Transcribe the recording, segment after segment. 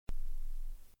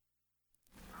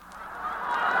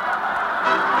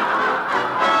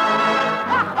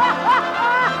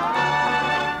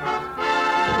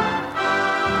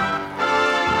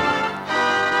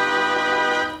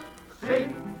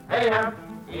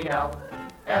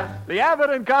The Abbott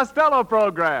and Costello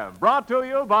program, brought to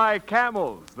you by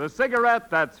Camels, the cigarette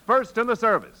that's first in the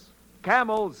service.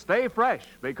 Camels stay fresh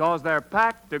because they're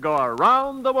packed to go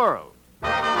around the world.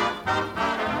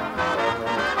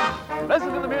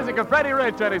 Listen to the music of Freddie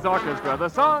Rich and his orchestra, the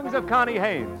songs of Connie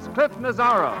Haynes, Cliff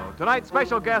Nazzaro, tonight's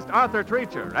special guest Arthur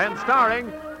Treacher, and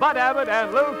starring Bud Abbott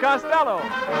and Lou Costello.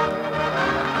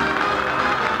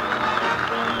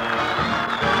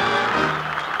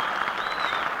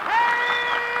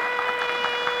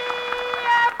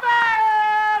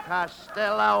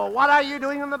 Costello, what are you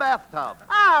doing in the bathtub?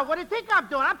 Ah, what do you think I'm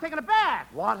doing? I'm taking a bath.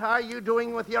 What are you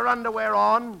doing with your underwear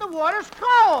on? The water's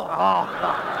cold.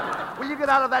 Oh, will you get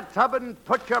out of that tub and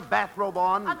put your bathrobe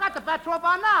on? I got the bathrobe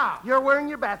on now. You're wearing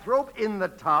your bathrobe in the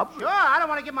tub? Sure, I don't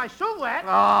want to get my suit wet.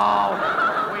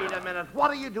 Oh, wait a minute. What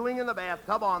are you doing in the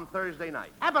bathtub on Thursday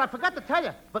night? Ah, but I forgot to tell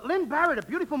you. But Lynn Bari, the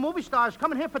beautiful movie star, is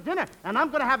coming here for dinner, and I'm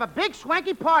going to have a big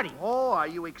swanky party. Oh, are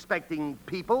you expecting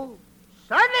people?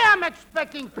 Certainly I'm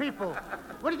expecting people.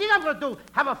 What do you think I'm going to do?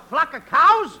 Have a flock of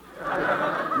cows?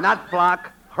 Not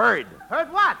flock, herd. Heard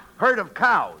what? Herd of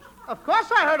cows. Of course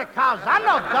I heard of cows. I'm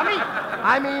no dummy.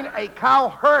 I mean a cow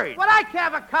herd. What I care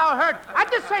of a cow herd? I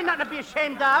just say nothing to be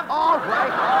ashamed of. All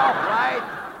right.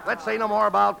 Let's say no more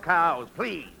about cows,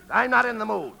 please. I'm not in the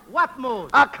mood. What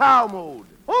mood? A cow mood.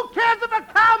 Who cares if a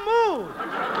cow moves?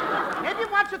 Maybe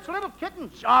it wants its little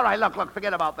kittens. All right, look,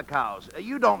 forget about the cows.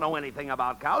 You don't know anything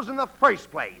about cows in the first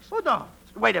place. Who don't?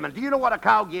 Wait a minute, do you know what a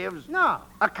cow gives? No.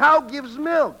 A cow gives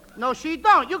milk. No, she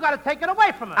don't. You got to take it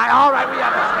away from her. All right, we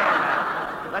understand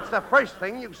that. That's the first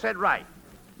thing you said right.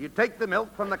 You take the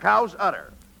milk from the cow's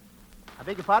udder. I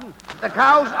beg your pardon? The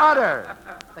cow's udder.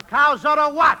 The cow's udder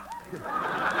what?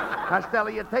 Costello,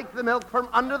 you take the milk from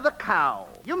under the cow.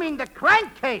 You mean the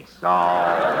crankcase?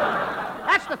 Oh.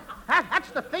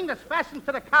 That's the thing that's fastened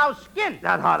to the cow's skin.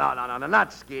 No,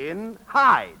 not skin.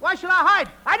 Hide. Why should I hide?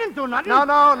 I didn't do nothing. No.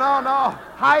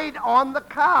 Hide on the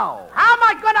cow. How am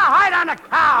I going to hide on a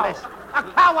cow? Listen. A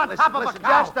cow on top of a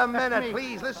cow. Just a minute,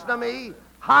 please. Listen to me.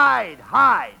 Hide.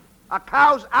 A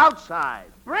cow's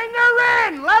outside. Bring her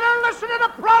in. Let her listen to the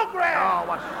program. Oh,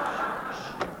 what?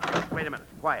 Shh. Wait a minute.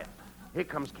 Quiet. Here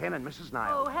comes Ken and Mrs.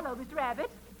 Niles. Oh, hello, Mr. Abbott.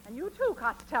 And you too,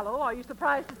 Costello. Are you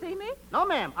surprised to see me? No,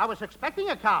 ma'am. I was expecting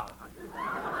a cow.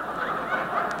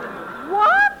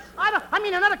 What? I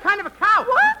mean another kind of a cow.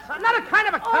 What? Another kind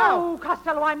of a cow. Oh,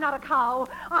 Costello, I'm not a cow.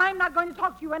 I'm not going to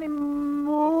talk to you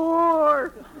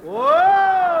anymore.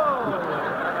 Whoa!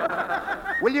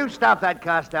 Will you stop that,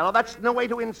 Costello? That's no way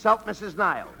to insult Mrs.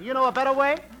 Niles. You know a better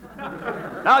way?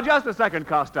 Now, just a second,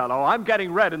 Costello. I'm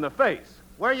getting red in the face.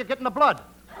 Where are you getting the blood?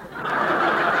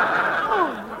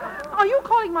 Are you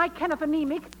calling my Kenneth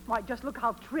anemic? Why, just look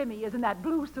how trim he is in that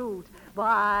blue suit.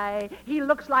 Why, he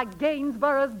looks like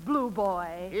Gainsborough's blue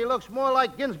boy. He looks more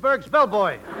like Ginsberg's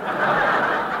bellboy.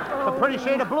 A pretty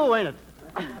shade of blue, ain't it?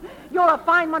 You're a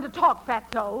fine one to talk,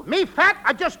 Fatso. Me fat?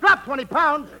 I just dropped 20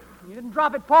 pounds. You didn't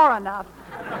drop it far enough.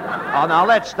 Oh, now,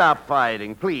 let's stop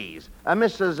fighting, please.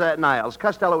 Mrs. Niles,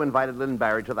 Costello invited Lynn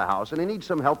Bari to the house, and he needs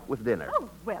some help with dinner. Oh,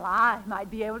 well, I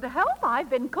might be able to help. I've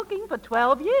been cooking for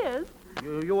 12 years.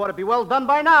 You ought to be well done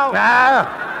by now. No.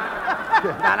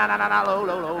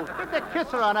 Get the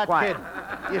kisser on that Quiet. kid.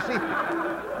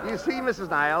 You see, Mrs.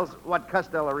 Niles, what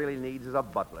Costello really needs is a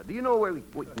butler. Do you know where we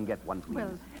can get one, please?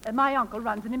 Well, my uncle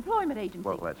runs an employment agency.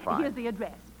 Well, that's fine. Here's the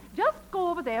address. Just go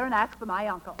over there and ask for my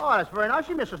uncle. Oh, that's very nice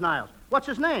of you, Mrs. Niles. What's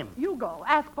his name? You go.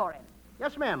 Ask for him.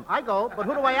 Yes, ma'am. I go, but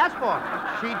who do I ask for?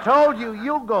 She told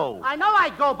you go. I know I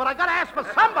go, but I gotta ask for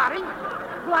somebody.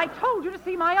 Well, I told you to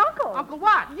see my uncle. Uncle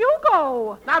what? You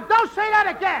go. Now, don't say that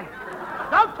again.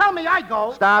 Don't tell me I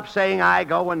go. Stop saying I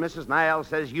go when Mrs. Niles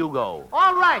says you go.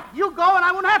 All right, you go and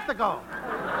I won't have to go.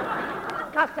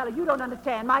 Costello, you don't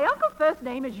understand. My uncle's first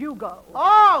name is Hugo.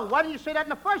 Oh, why didn't you say that in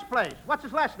the first place? What's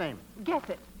his last name? Guess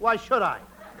it. Why should I?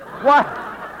 What?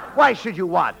 Why should you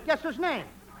what? Guess his name.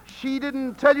 She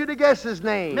didn't tell you to guess his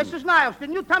name. Mrs. Niles,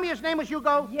 didn't you tell me his name was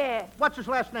Hugo? Yes. What's his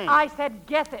last name? I said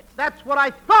guess it. That's what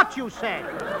I thought you said.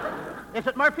 Is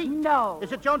it Murphy? No.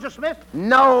 Is it Jones or Smith?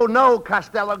 No,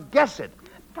 Costello. Guess it.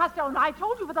 Costello, I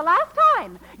told you for the last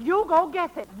time. You go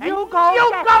guess it. You go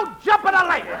jump in a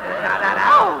lake.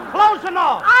 Oh, clothes and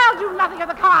all. I'll do nothing of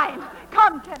the kind.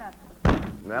 Come, Kenneth.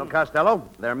 Well, Costello,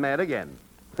 they're mad again.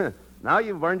 Now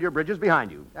you've burned your bridges behind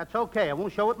you. That's okay. I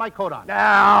won't show with my coat on.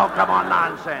 Oh, come on,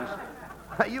 nonsense.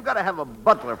 You got to have a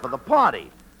butler for the party.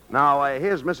 Now,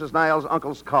 here's Mrs. Niles'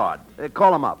 uncle's card.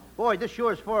 Call him up. Boy, this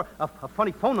sure is for a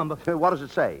funny phone number. What does it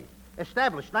say?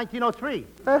 Established 1903.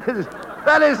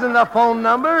 That isn't the phone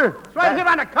number. It's right here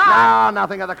on the card. No,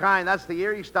 nothing of the kind. That's the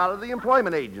year he started the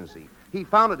employment agency. He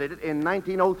founded it in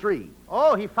 1903.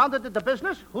 Oh, he founded the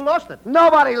business? Who lost it?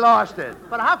 Nobody lost it.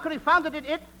 But how could he founded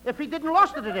it if he didn't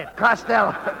lost it?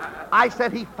 Costello, I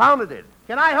said he founded it.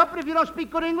 Can I help it if you don't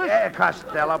speak good English?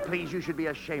 Costello, please, you should be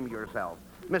ashamed of yourself.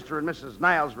 Mr. and Mrs.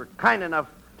 Niles were kind enough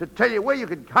to tell you where you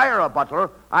could hire a butler.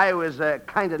 I was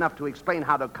kind enough to explain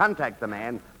how to contact the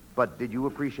man. But did you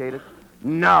appreciate it?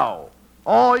 No.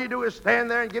 All you do is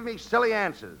stand there and give me silly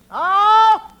answers.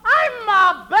 Oh, I'm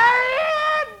a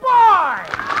bad boy!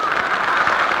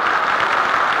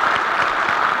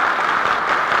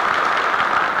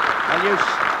 And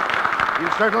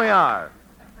you certainly are.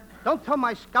 Don't tell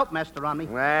my scoutmaster on me.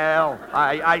 Well,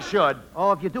 I should.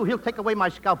 Oh, if you do, he'll take away my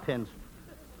scout pins.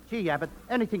 Gee, Abbott,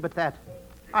 anything but that.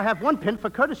 I have one pin for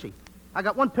courtesy. I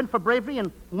got one pin for bravery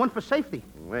and one for safety.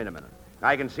 Wait a minute.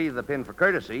 I can see the pin for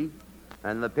courtesy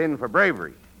and the pin for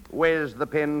bravery. Where's the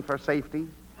pin for safety?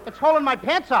 It's holding my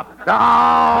pants up. Oh,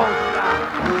 stop.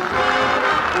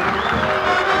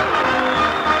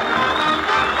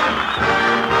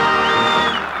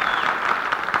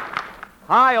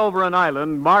 High over an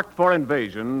island marked for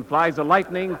invasion flies a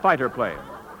Lightning fighter plane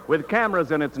with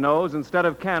cameras in its nose instead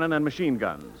of cannon and machine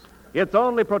guns. Its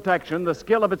only protection, the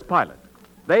skill of its pilot.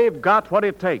 They've got what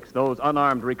it takes, those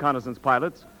unarmed reconnaissance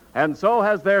pilots, and so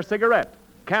has their cigarette,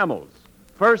 Camels.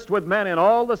 First with men in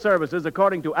all the services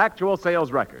according to actual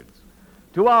sales records.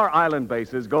 To our island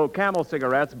bases go Camel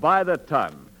cigarettes by the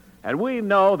ton, and we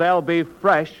know they'll be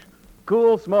fresh,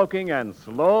 cool smoking, and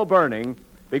slow burning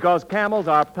because Camels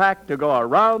are packed to go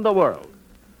around the world.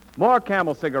 More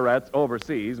Camel cigarettes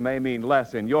overseas may mean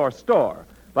less in your store,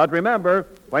 but remember,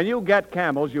 when you get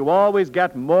Camels, you always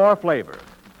get more flavor,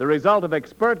 the result of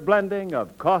expert blending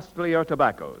of costlier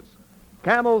tobaccos.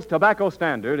 Camel's tobacco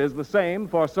standard is the same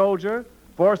for soldier,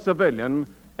 for civilian,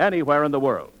 anywhere in the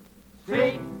world.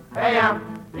 C-A-M-E-L-S.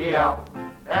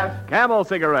 Camel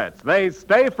cigarettes, they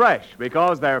stay fresh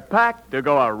because they're packed to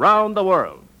go around the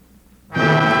world.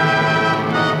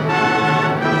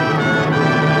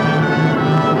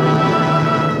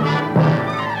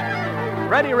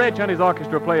 Freddie Rich and his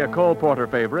orchestra play a Cole Porter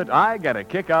favorite, I Get a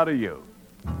Kick Out of You.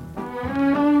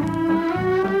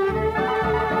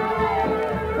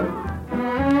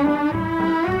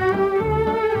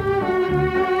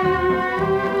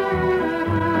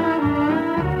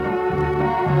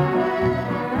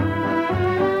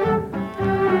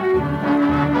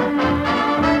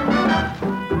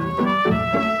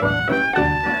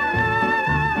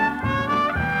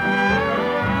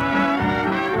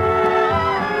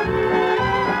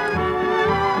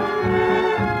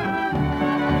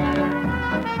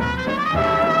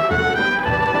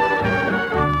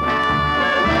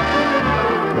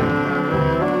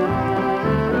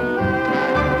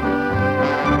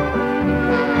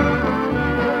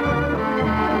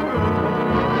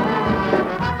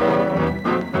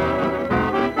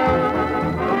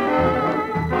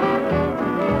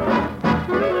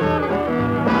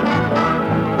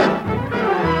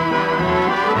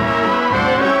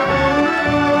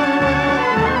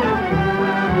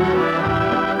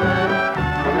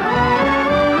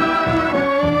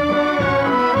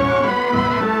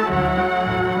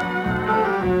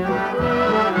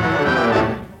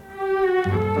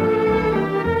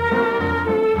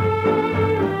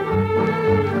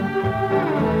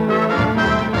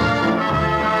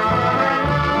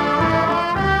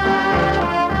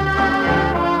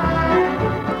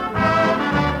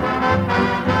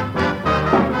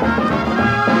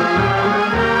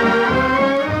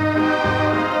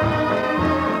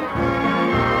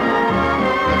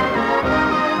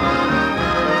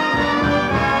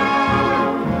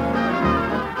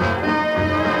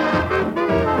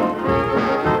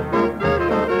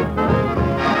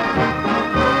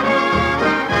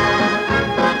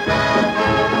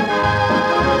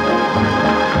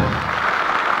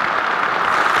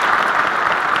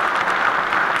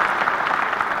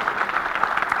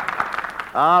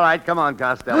 All right, come on,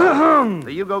 Costello.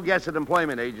 The Hugo Gessit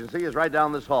Employment Agency is right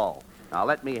down this hall. Now,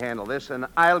 let me handle this, and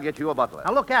I'll get you a butler.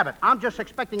 Now, look, Abbott, I'm just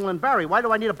expecting Lynn Bari. Why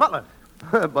do I need a butler?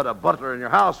 But a butler in your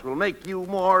house will make you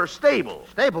more stable.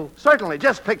 Stable? Certainly.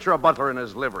 Just picture a butler in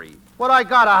his livery. What I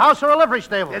got, a house or a livery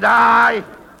stable? Did I?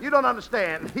 You don't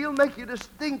understand. He'll make you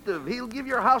distinctive. He'll give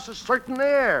your house a certain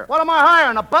air. What am I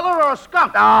hiring, a butler or a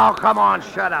skunk? Oh, come on,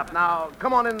 shut up. Now,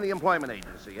 come on in the employment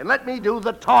agency, and let me do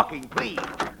the talking, please.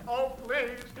 Oh,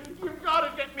 please. You've got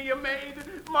to get me a maid.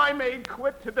 My maid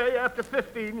quit today after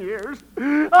 15 years.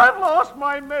 I've lost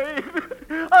my maid.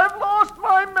 I've lost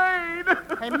my maid.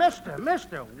 Hey,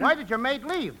 mister, why did your maid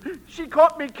leave? She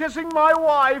caught me kissing my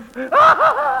wife.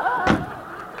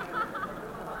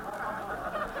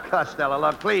 Costello,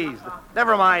 look, please.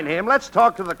 Never mind him. Let's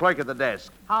talk to the clerk at the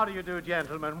desk. How do you do,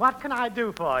 gentlemen? What can I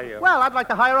do for you? Well, I'd like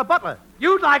to hire a butler.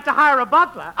 You'd like to hire a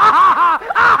butler?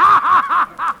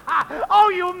 Oh,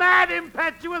 you mad,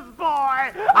 impetuous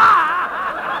boy!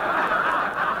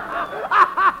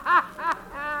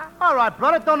 All right,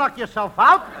 brother, don't knock yourself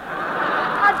out.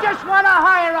 I just want to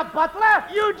hire a butler.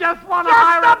 You just want to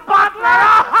hire a butler?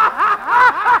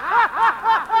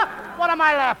 What am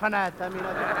I laughing at? I mean,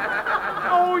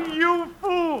 Oh, you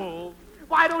fool!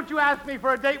 Why don't you ask me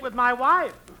for a date with my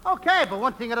wife? okay, but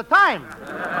one thing at a time.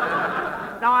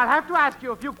 Now, I'll have to ask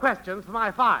you a few questions for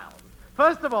my files.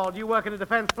 First of all, do you work in a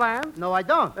defense plant? No, I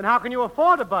don't. Then how can you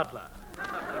afford a butler?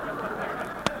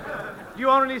 Do you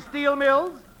own any steel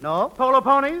mills? No, Polo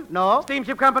ponies? no,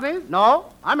 Steamship companies?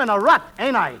 no. I'm in a rut,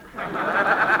 ain't I?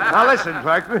 Now, listen,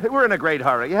 clerk, we're in a great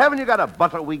hurry. Haven't you got a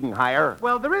butler we can hire?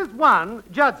 Well, there is one,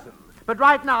 Judson. But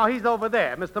right now, he's over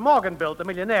there. Mr. Morganbilt, the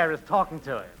millionaire, is talking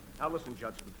to him. Now, listen,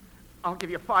 Judson. I'll give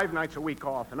you 5 nights a week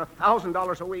off and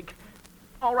 $1,000 a week.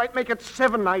 All right, make it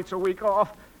 7 nights a week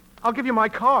off. I'll give you my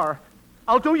car.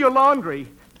 I'll do your laundry.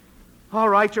 All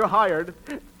right, you're hired.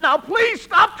 Now, please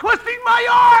stop twisting my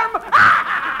arm!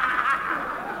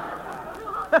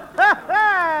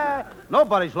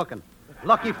 Nobody's looking.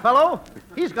 Lucky fellow,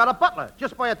 he's got a butler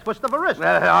just by a twist of a wrist.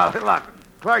 Look,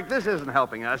 clerk, this isn't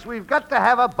helping us. We've got to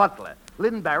have a butler.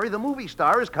 Lynn Bari, the movie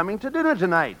star, is coming to dinner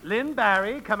tonight. Lynn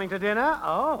Bari coming to dinner?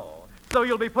 Oh, so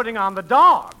you'll be putting on the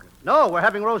dog. No, we're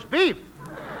having roast beef.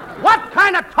 What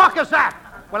kind of talk is that?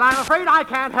 Well, I'm afraid I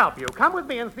can't help you. Come with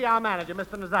me and see our manager,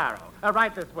 Mr. Nazaro.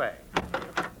 Right this way.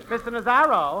 Mr.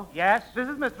 Nazaro? Yes? This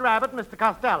is Mr. Abbott and Mr.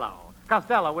 Costello.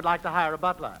 Costello would like to hire a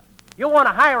butler. You want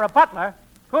to hire a butler?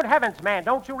 Good heavens, man,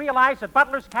 don't you realize that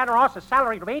butlers can't earn a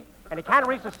salary to meet, and he can't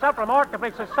reach the self-remark to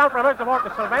reach the self-remark to work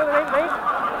the salary.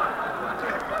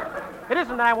 It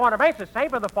isn't that I want to raise the same,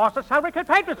 but the Foster salary could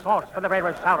pay the source for the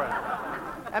railroad salary.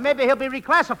 And maybe he'll be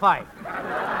reclassified.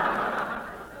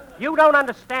 You don't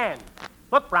understand.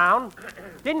 Look, Brown,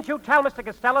 didn't you tell Mr.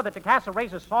 Costello that the castle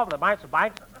raises salt and the bites of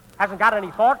bites hasn't got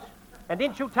any faults? And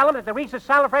didn't you tell him that the Reese's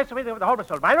salad phrase with the whole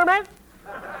soul man?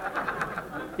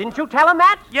 Didn't you tell him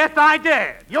that? Yes, I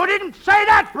did. You didn't say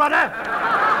that, brother.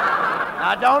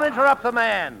 Now, don't interrupt the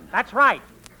man. That's right.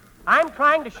 I'm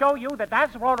trying to show you that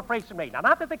that's the role of praise to me. Now,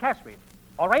 not that the cast rate,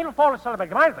 or rain will fall and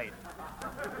celebrate my rate.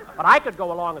 But I could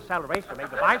go along and celebrate to make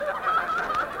the bites.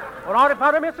 Or all the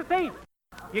powder, Mr. Thief.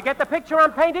 You get the picture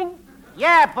I'm painting?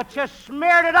 Yeah, but you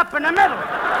smeared it up in the middle.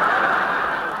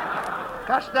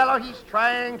 Costello, he's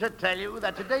trying to tell you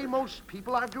that today most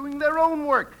people are doing their own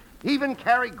work. Even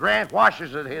Cary Grant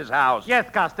washes at his house. Yes,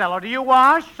 Costello, do you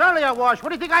wash? Certainly I wash. What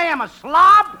do you think I am, a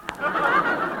slob?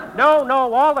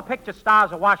 No, all the picture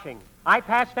stars are washing. I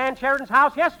passed Stan Sheridan's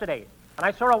house yesterday, and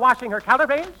I saw her washing her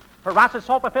counterveins, her Ross's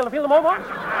salt and film moments,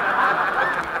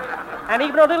 and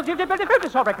even a little filter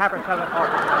salt by Capra.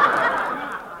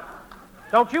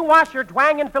 Don't you wash your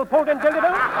twang and Philpot and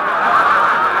Dildo?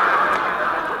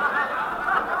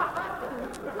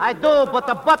 I do, but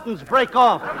the buttons break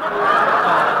off.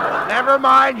 Never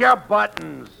mind your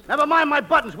buttons. Never mind my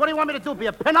buttons. What do you want me to do, be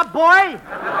a pin-up boy?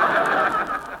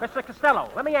 Mr.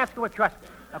 Costello, let me ask you a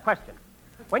question.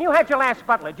 When you had your last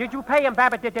butler, did you pay him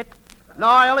Babadidit? No,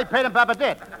 I only paid him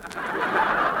Babadit.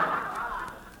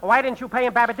 Why didn't you pay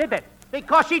him Babadidit?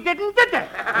 Because she didn't did it.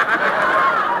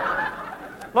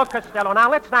 Look, Costello, now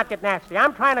let's not get nasty.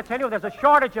 I'm trying to tell you there's a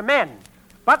shortage of men.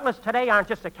 Butlers today aren't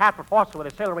just a cat for force with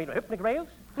a sailor to hypnic rails.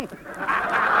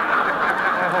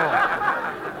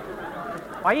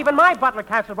 Why, even my butler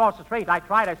canceled Ross's trade. I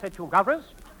tried. I said to him, Governors,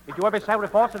 did you ever sail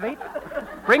with force of meat?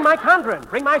 Bring my condron,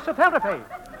 bring my subtelterface,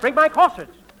 bring my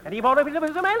corsets, and he won't even give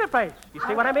us a mailer face. You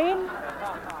see what I mean?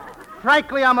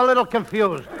 Frankly, I'm a little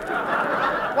confused.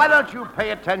 Why don't you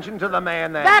pay attention to the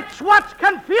man then? That's what's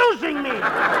confusing me.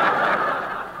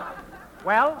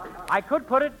 Well, I could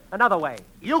put it another way.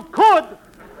 You could,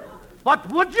 but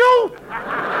would you?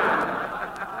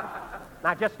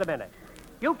 Now, just a minute.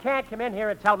 You can't come in here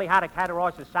and tell me how to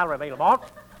categorize the salary available,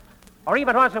 or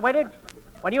even once waited,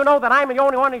 when you know that I'm the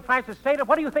only one who tries to state it.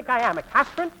 What do you think I am, a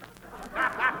castrant?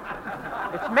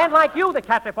 It's men like you that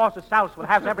can't force the South will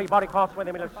have everybody cross with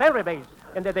them in a salary base,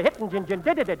 and they're the hitting gin did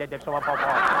so on so forth.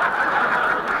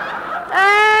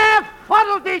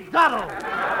 Fuddle-dee-duddle.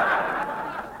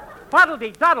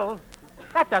 Fuddle-dee-duddle?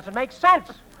 That doesn't make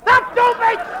sense. That don't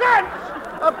make sense.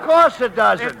 Of course it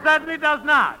doesn't. It certainly does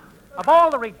not. Of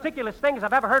all the ridiculous things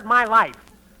I've ever heard in my life,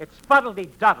 it's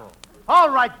fuddle-dee-duddle. All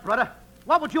right, brother.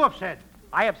 What would you have said?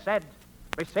 I have said,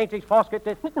 Miss Saintie's Fosket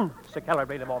did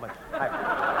celebrate a moment.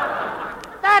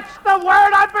 That's the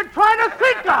word I've been trying to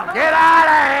think of. Get out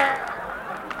of here!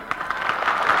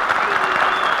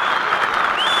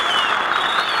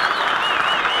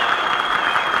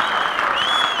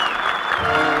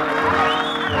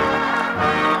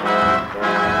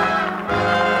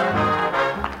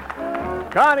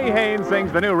 Connie Haynes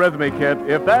sings the new rhythmic hit,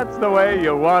 If That's the Way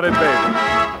You Want It, Baby.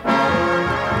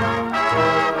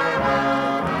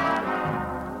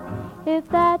 If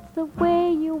that's the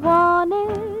way you want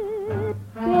it,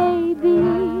 baby,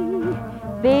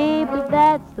 baby,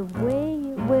 that's the way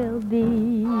it will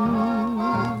be.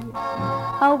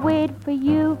 I'll wait for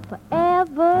you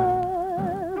forever,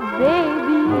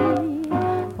 baby.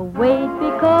 I'll wait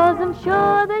because I'm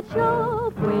sure that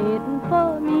you're waiting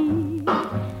for me.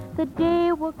 The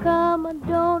day will come, I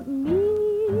don't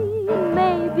mean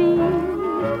maybe,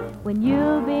 when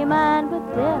you'll be mine,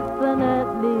 but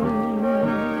definitely.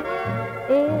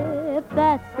 If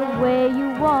that's the way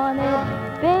you want it,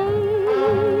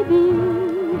 baby,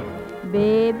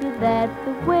 baby, that's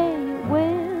the way it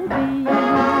will be.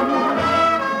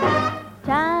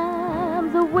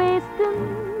 Time's a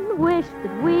wasting, wish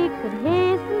that we could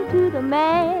hasten to the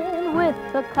man with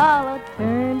the collar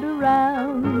turned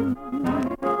around.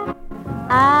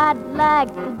 I'd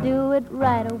like to do it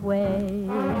right away,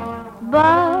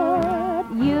 but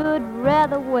you'd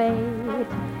rather wait.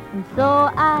 And so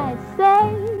I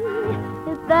say,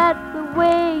 if that's the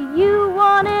way you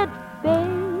want it,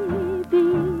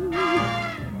 baby,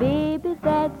 baby,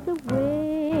 that's the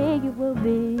way you will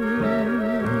be.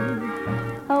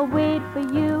 I'll wait for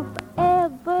you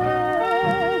forever,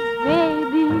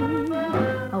 baby.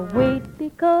 I'll wait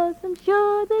because I'm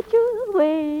sure that you're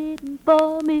waiting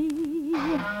for me.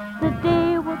 The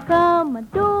day will come, I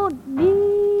don't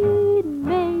need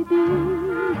maybe,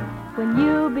 when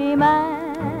you'll be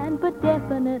mine, but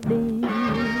definitely.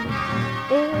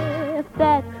 If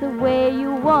that's the way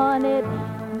you want it,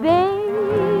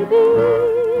 baby,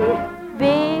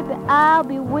 baby, I'll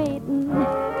be waiting,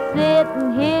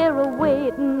 sitting here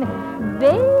a-waiting.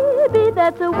 Baby,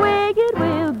 that's the way it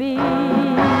will be.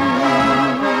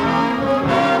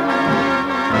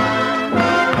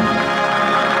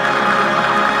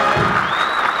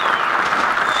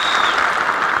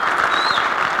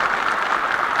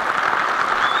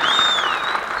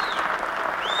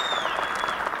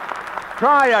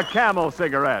 Try a Camel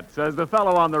cigarette, says the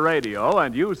fellow on the radio,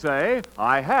 and you say,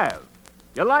 I have.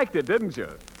 You liked it, didn't you?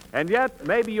 And yet,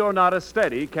 maybe you're not a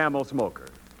steady Camel smoker.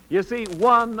 You see,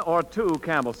 1 or 2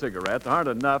 Camel cigarettes aren't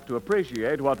enough to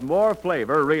appreciate what more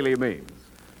flavor really means.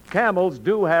 Camels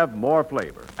do have more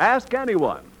flavor. Ask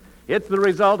anyone. It's the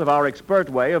result of our expert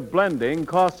way of blending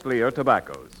costlier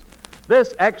tobaccos.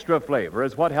 This extra flavor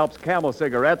is what helps Camel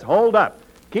cigarettes hold up,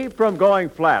 keep from going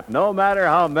flat, no matter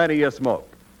how many you smoke.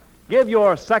 Give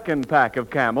your second pack of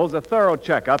Camels a thorough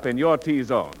checkup in your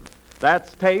T-zone.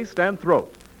 That's taste and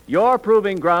throat. Your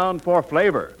proving ground for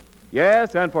flavor.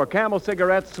 Yes, and for Camel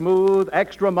cigarettes' smooth,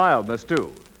 extra mildness,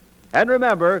 too. And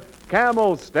remember,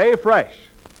 Camels stay fresh,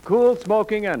 cool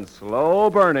smoking and slow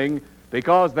burning,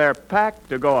 because they're packed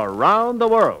to go around the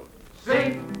world.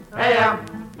 C-A-M-E-L-S.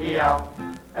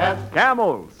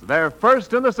 Camels, they're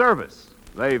first in the service.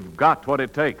 They've got what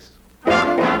it takes.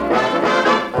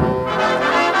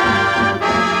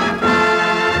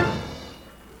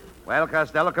 Well,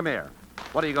 Costello, come here.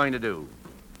 What are you going to do?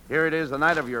 Here it is, the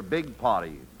night of your big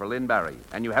party for Lynn Bari,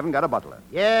 and you haven't got a butler.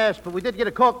 Yes, but we did get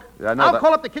a cook. Yeah, I know I'll that.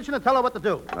 call up the kitchen and tell her what to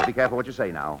do. Now, be careful what you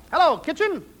say now. Hello,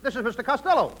 kitchen. This is Mr.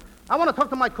 Costello. I want to talk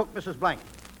to my cook, Mrs. Blank.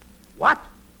 What?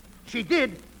 She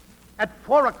did? At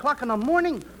 4 o'clock in the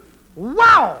morning?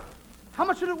 Wow! How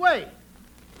much did it weigh?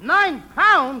 9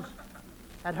 pounds?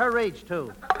 At her age,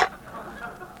 too.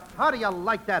 How do you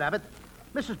like that, Abbott?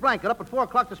 Mrs. Blank got up at 4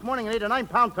 o'clock this morning and ate a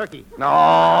 9-pound turkey. No.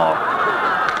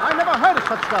 I never heard of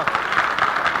such stuff.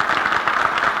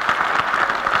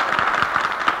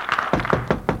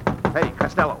 Hey,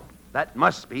 Costello, that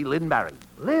must be Lynn Bari.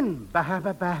 Lynn Bari?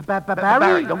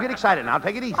 Barry, don't get excited now.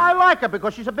 Take it easy. I like her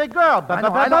because she's a big girl. I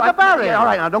know. Barry. Yeah, all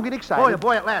right, now, don't get excited.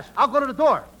 Boy, at last. I'll go to the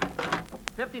door.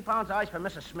 50 pounds of ice for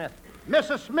Mrs. Smith.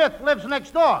 Mrs. Smith lives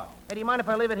next door. Hey, do you mind if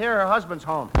I leave it here? Her husband's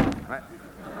home. Right.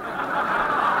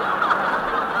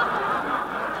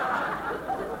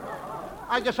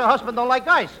 I guess her husband don't like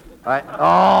ice.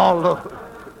 Oh, look.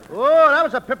 Oh, that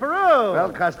was a pipperoo. Well,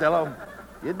 Costello,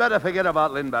 you'd better forget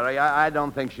about Lynn Bari. I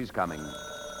don't think she's coming.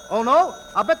 Oh, no?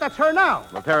 I'll bet that's her now.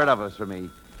 Well, tear it up for me.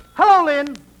 Hello,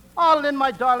 Lynn. Oh, Lynn,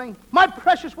 my darling. My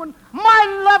precious one. My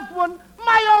loved one.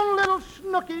 My own little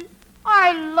snooky.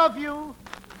 I love you.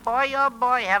 Boy, oh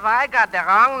boy, have I got the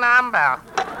wrong number.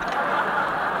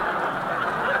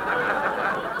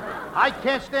 I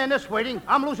can't stand this waiting.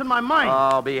 I'm losing my mind.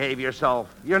 Oh, behave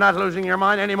yourself. You're not losing your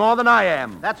mind any more than I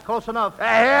am. That's close enough.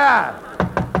 Here.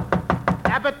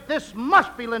 Abbott, this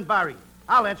must be Lynn Bari.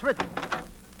 I'll answer it.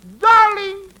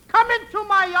 Darling, come into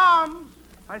my arms.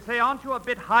 I say, aren't you a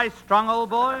bit high-strung, old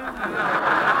boy?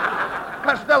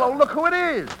 Costello, look who it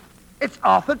is. It's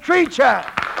Arthur Treacher.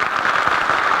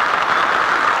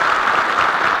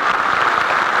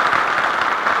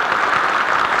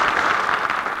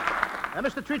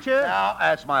 Mr. Treacher. Now,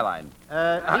 that's my line.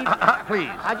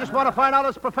 Please. I just want to find out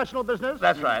his professional business.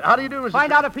 That's right. How do you do, Mr.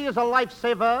 Find out if he is a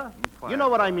lifesaver. You know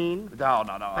what I mean. No.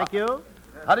 Thank you.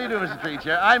 How do you do, Mr.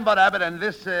 Treacher? I'm Bud Abbott, and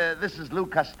this is Lou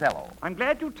Costello. I'm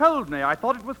glad you told me. I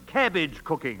thought it was cabbage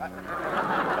cooking.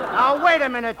 Now, wait a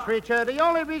minute, Treacher. The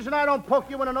only reason I don't poke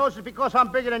you in the nose is because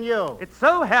I'm bigger than you. It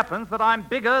so happens that I'm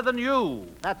bigger than you.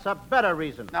 That's a better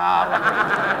reason. Look,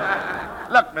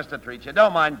 Mr. Treacher,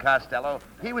 don't mind Costello.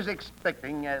 He was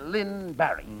expecting Lynn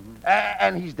Bari,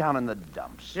 and he's down in the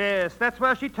dumps. Yes, that's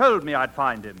where she told me I'd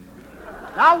find him.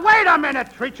 Now, wait a minute,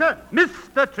 Treacher.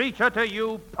 Mr. Treacher to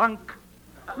you, punk.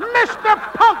 Mr.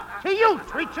 Punk to you,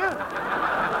 Treacher.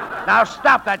 Now,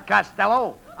 stop that,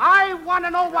 Costello. I want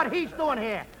to know what he's doing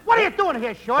here. What are you doing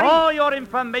here, Shorty? For your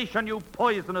information, you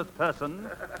poisonous person,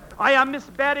 I am Miss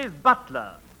Bari's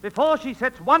butler. Before she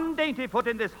sets one dainty foot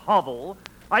in this hovel,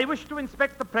 I wish to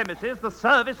inspect the premises, the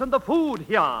service, and the food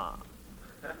here.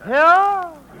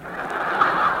 Here?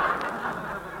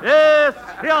 Yes,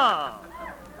 here.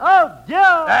 Oh,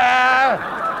 dear.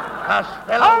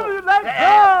 Costello. Oh, let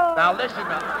go. Now, listen,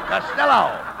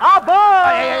 Costello.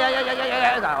 Abbott.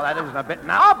 Yeah. Now, that isn't a bit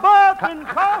nice. Abbott and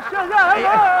Costello.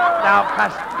 Now,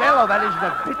 Costello, that isn't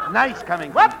a bit nice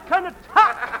coming from... What kind of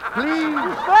talk? Please.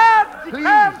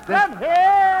 Come from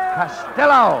here.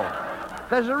 Costello.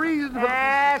 There's a reason for...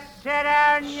 Sit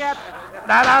down, you...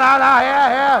 No,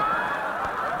 here.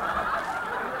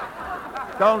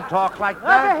 Don't talk like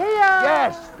that. Over here.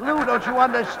 Yes. Lou, don't you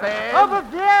understand? Over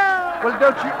there. Well,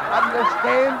 don't you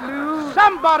understand, Lou?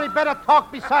 Somebody better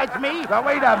talk besides me. Now,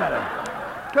 wait a minute.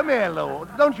 Come here, Lou.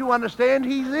 Don't you understand?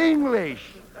 He's English.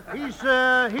 He's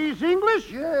English?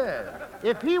 Yeah.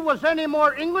 If he was any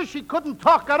more English, he couldn't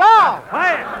talk at all.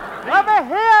 Quiet. Over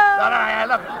here.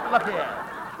 No, look here.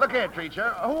 Look here,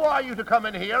 Treacher. Who are you to come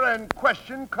in here and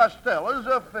question Costello's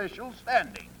official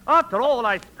standing? After all,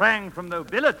 I sprang from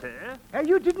nobility.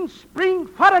 You didn't spring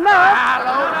far enough.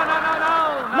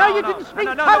 No, you didn't spring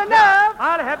far enough.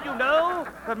 I'll have you know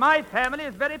that my family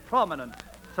is very prominent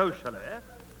socially.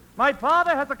 My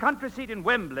father has a country seat in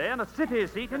Wembley and a city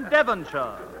seat in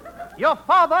Devonshire. Your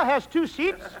father has 2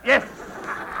 seats? Yes.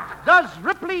 Does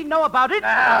Ripley know about it?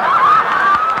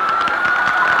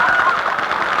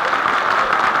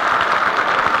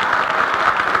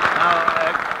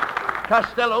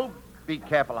 Costello, be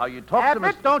careful how you talk to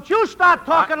Abbott, Mr. don't you start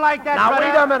talking like that, Now, brother.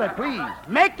 wait a minute, please.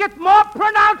 Make it more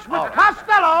pronounced with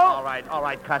Costello. All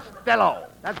right, Costello.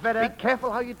 That's better. Be careful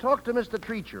how you talk to Mr.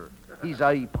 Treacher. He's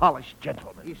a polished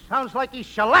gentleman. He sounds like he's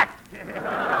shellacked.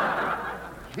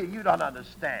 You don't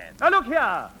understand. Now, look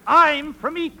here. I'm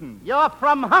from Eton. You're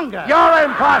from hunger. You're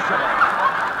impossible.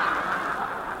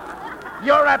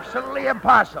 You're absolutely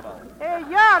impossible. Hey,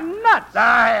 you're nuts.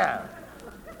 Here.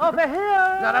 Over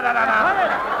here. No.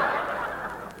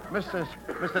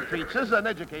 Mr. Treacher's an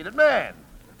educated man.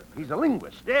 He's a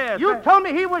linguist. Yes. You told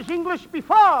me he was English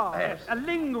before. Yes. A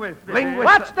linguist. Linguist.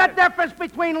 What's the difference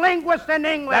between linguist and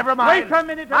English? Never mind. Wait a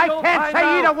minute. I you'll can't find say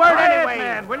out. either word Quiet, anyway.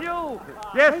 Man, will you?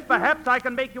 Yes, perhaps I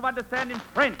can make you understand in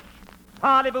French.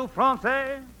 Parlez-vous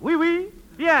français? Oui.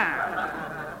 Bien.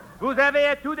 Vous avez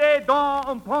étudié dans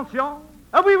une pension?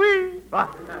 Oui, oui.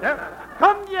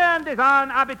 Combien des ans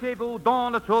habitez-vous dans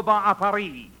le Sorbonne à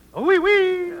Paris? Oui,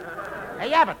 oui.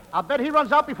 Hey, Abbott, I'll bet he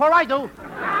runs out before I do.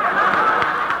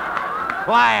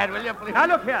 Quiet, will you, please? Now,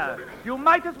 look here. You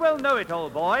might as well know it,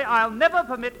 old boy. I'll never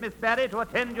permit Miss Bari to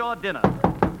attend your dinner.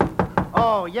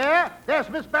 Oh, yeah? There's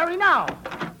Miss Bari now.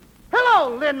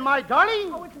 Hello, Lynn, my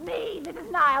darling. Oh, it's me, Mrs.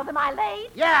 Niles. Am I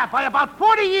late? Yeah, by about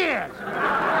 40 years.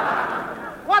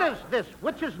 What is this,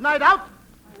 witch's night out?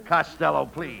 Costello,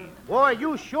 please. Boy,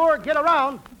 you sure get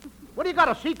around. What do you got,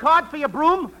 a C-card for your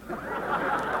broom?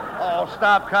 Oh,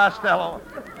 stop, Costello.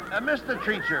 Mr.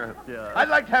 Treacher, I'd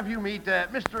like to have you meet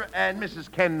Mr. and Mrs.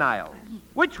 Ken Niles.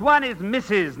 Which one is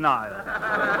Mrs. Niles?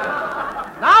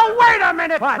 Now, wait a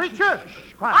minute, Quiet. preacher.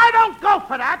 Shh, quiet. I don't go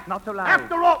for that. Not so loud.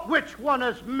 After all, which one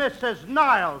is Mrs.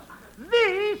 Niles?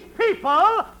 These people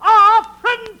are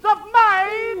friends of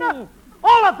mine. Ooh.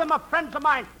 All of them are friends of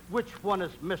mine. Which one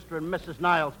is Mr. and Mrs.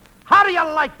 Niles? How do you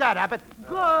like that, Abbott?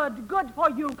 Good for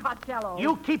you, Costello.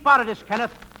 You keep out of this,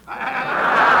 Kenneth.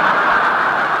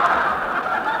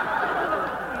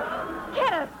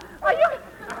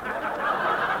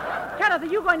 Kenneth, are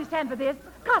you going to stand for this?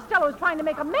 Costello is trying to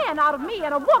make a man out of me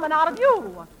and a woman out of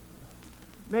you.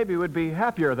 Maybe we'd be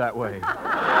happier that way.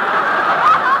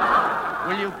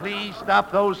 Will you please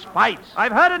stop those fights?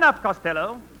 I've heard enough,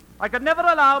 Costello. I could never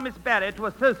allow Miss Bari to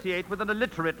associate with an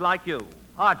illiterate like you.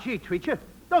 Ah, gee, Treacher,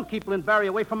 don't keep Lynn Bari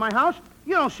away from my house.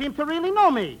 You don't seem to really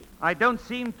know me. I don't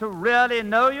seem to really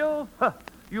know you? Huh,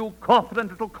 you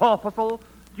corpulent little corpuscle.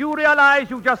 Do you realize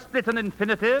you just split an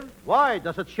infinitive? Why,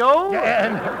 does it show?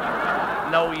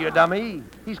 No, you dummy.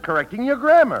 He's correcting your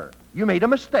grammar. You made a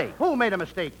mistake. Who made a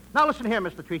mistake? Now listen here,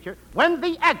 Mr. Treacher. When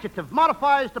the adjective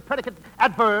modifies the predicate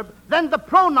adverb, then the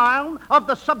pronoun of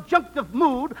the subjunctive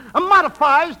mood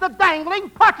modifies the dangling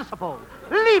participle,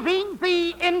 leaving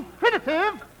the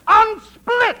infinitive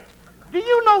unsplit. Do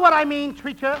you know what I mean,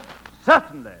 Treacher?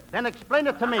 Certainly. Then explain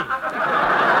it to me.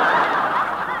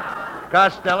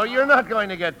 Costello, you're not going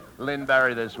to get Lynn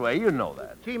Bari this way. You know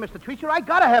that. Gee, Mr. Treacher, I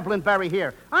gotta have Lynn Bari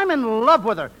here. I'm in love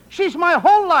with her. She's my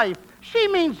whole life. She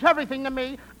means everything to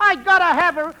me. I gotta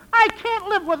have her. I can't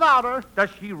live without her. Does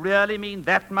she really mean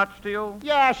that much to you?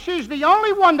 Yeah, she's the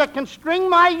only one that can string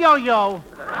my yo-yo.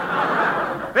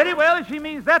 Very well, if she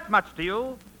means that much to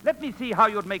you, let me see how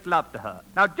you'd make love to her.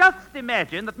 Now, just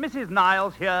imagine that Mrs.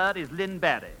 Niles here is Lynn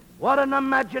Bari. What an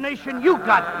imagination you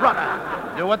got,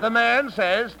 brother. Do what the man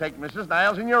says. Take Mrs.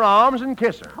 Niles in your arms and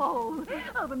kiss her. Oh,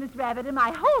 but Miss Rabbit, in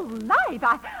my whole life,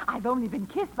 I've only been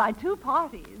kissed by two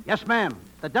parties. Yes, ma'am.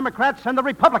 The Democrats and the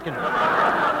Republicans.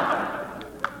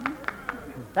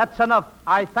 That's enough.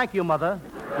 I thank you, Mother.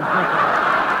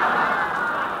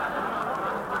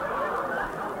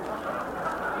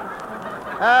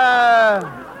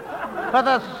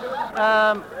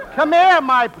 Come here,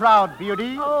 my proud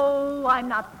beauty. Oh, I'm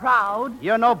not proud.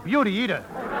 You're no beauty either.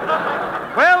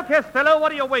 Well, Costello, what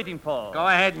are you waiting for? Go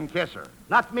ahead and kiss her.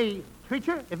 Not me.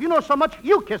 Treacher, if you know so much,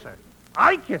 you kiss her.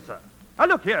 I kiss her. Now,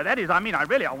 look here, that is,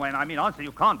 honestly,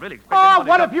 you can't really expect... Oh,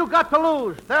 what have you got to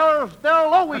lose?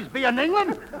 There'll always be an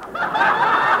England.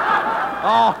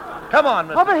 Oh, come on,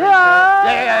 Mr. Over Treacher.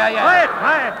 here. Yeah.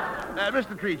 Quiet.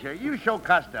 Mr. Treacher, you show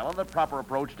Costello the proper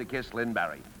approach to kiss Lynn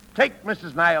Bari. Take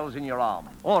Mrs. Niles in your arms.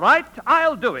 All right,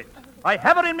 I'll do it. I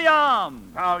have her in my arms.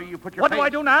 Now you put your What face... do I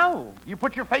do now? You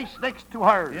put your face next to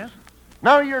hers. Yes.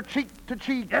 Now you're cheek to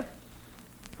cheek. Yes.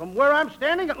 From where I'm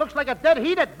standing, it looks like a dead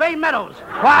heat at Bay Meadows.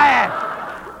 Quiet!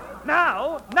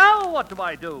 Now what do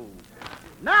I do?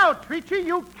 Now, Treacher,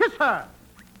 you kiss her.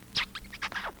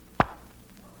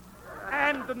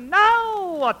 And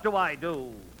now what do I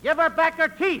do? Give her back her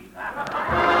teeth.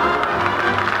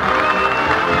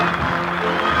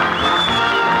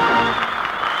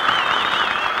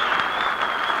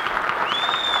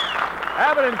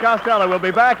 Abbott and Costello will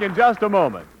be back in just a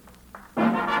moment.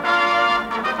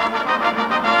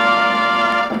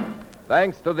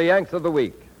 Thanks to the Yanks of the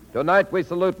Week. Tonight we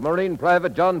salute Marine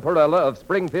Private John Perella of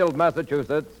Springfield,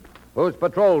 Massachusetts, whose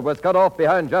patrol was cut off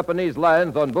behind Japanese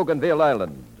lines on Bougainville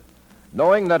Island.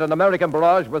 Knowing that an American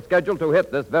barrage was scheduled to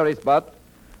hit this very spot,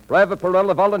 Private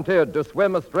Perella volunteered to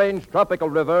swim a strange tropical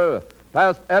river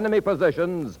past enemy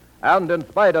positions and, in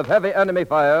spite of heavy enemy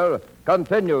fire,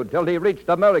 continued till he reached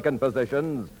American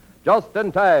positions, just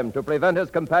in time to prevent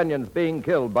his companions being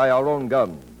killed by our own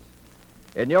guns.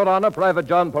 In your honor, Private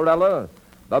John Perella,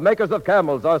 the makers of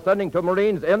Camels are sending to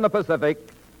Marines in the Pacific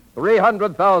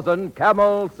 300,000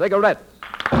 Camel cigarettes.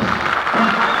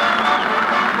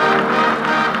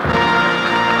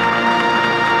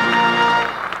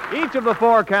 Each of the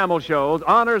four Camel shows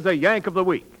honors a Yank of the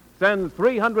Week, sends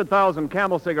 300,000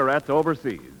 Camel cigarettes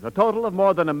overseas, a total of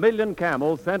more than 1 million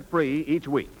camels sent free each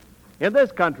week. In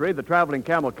this country, the traveling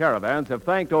camel caravans have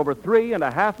thanked over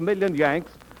 3.5 million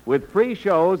Yanks with free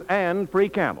shows and free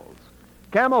camels.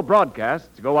 Camel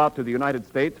broadcasts go out to the United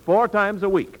States 4 times a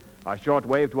week, a short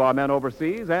wave to our men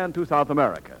overseas and to South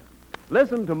America.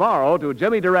 Listen tomorrow to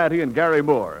Jimmy Durante and Gary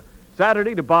Moore,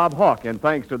 Saturday to Bob Hawke in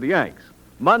Thanks to the Yanks,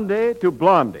 Monday to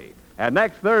Blondie, and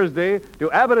next Thursday to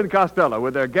Abbott and Costello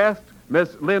with their guest,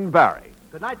 Miss Lynn Bari.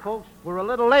 Good night, folks. We're a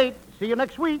little late. See you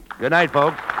next week. Good night,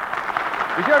 folks.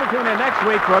 Be sure to tune in next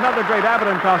week for another great Abbott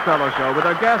and Costello show with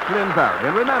our guest, Lynn Bari.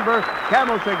 And remember,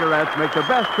 Camel cigarettes make the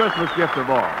best Christmas gift of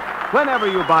all. Whenever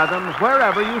you buy them,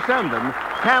 wherever you send them,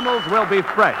 Camels will be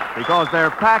fresh because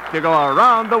they're packed to go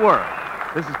around the world.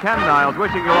 This is Ken Niles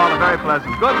wishing you all a very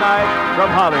pleasant good night from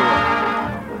Hollywood.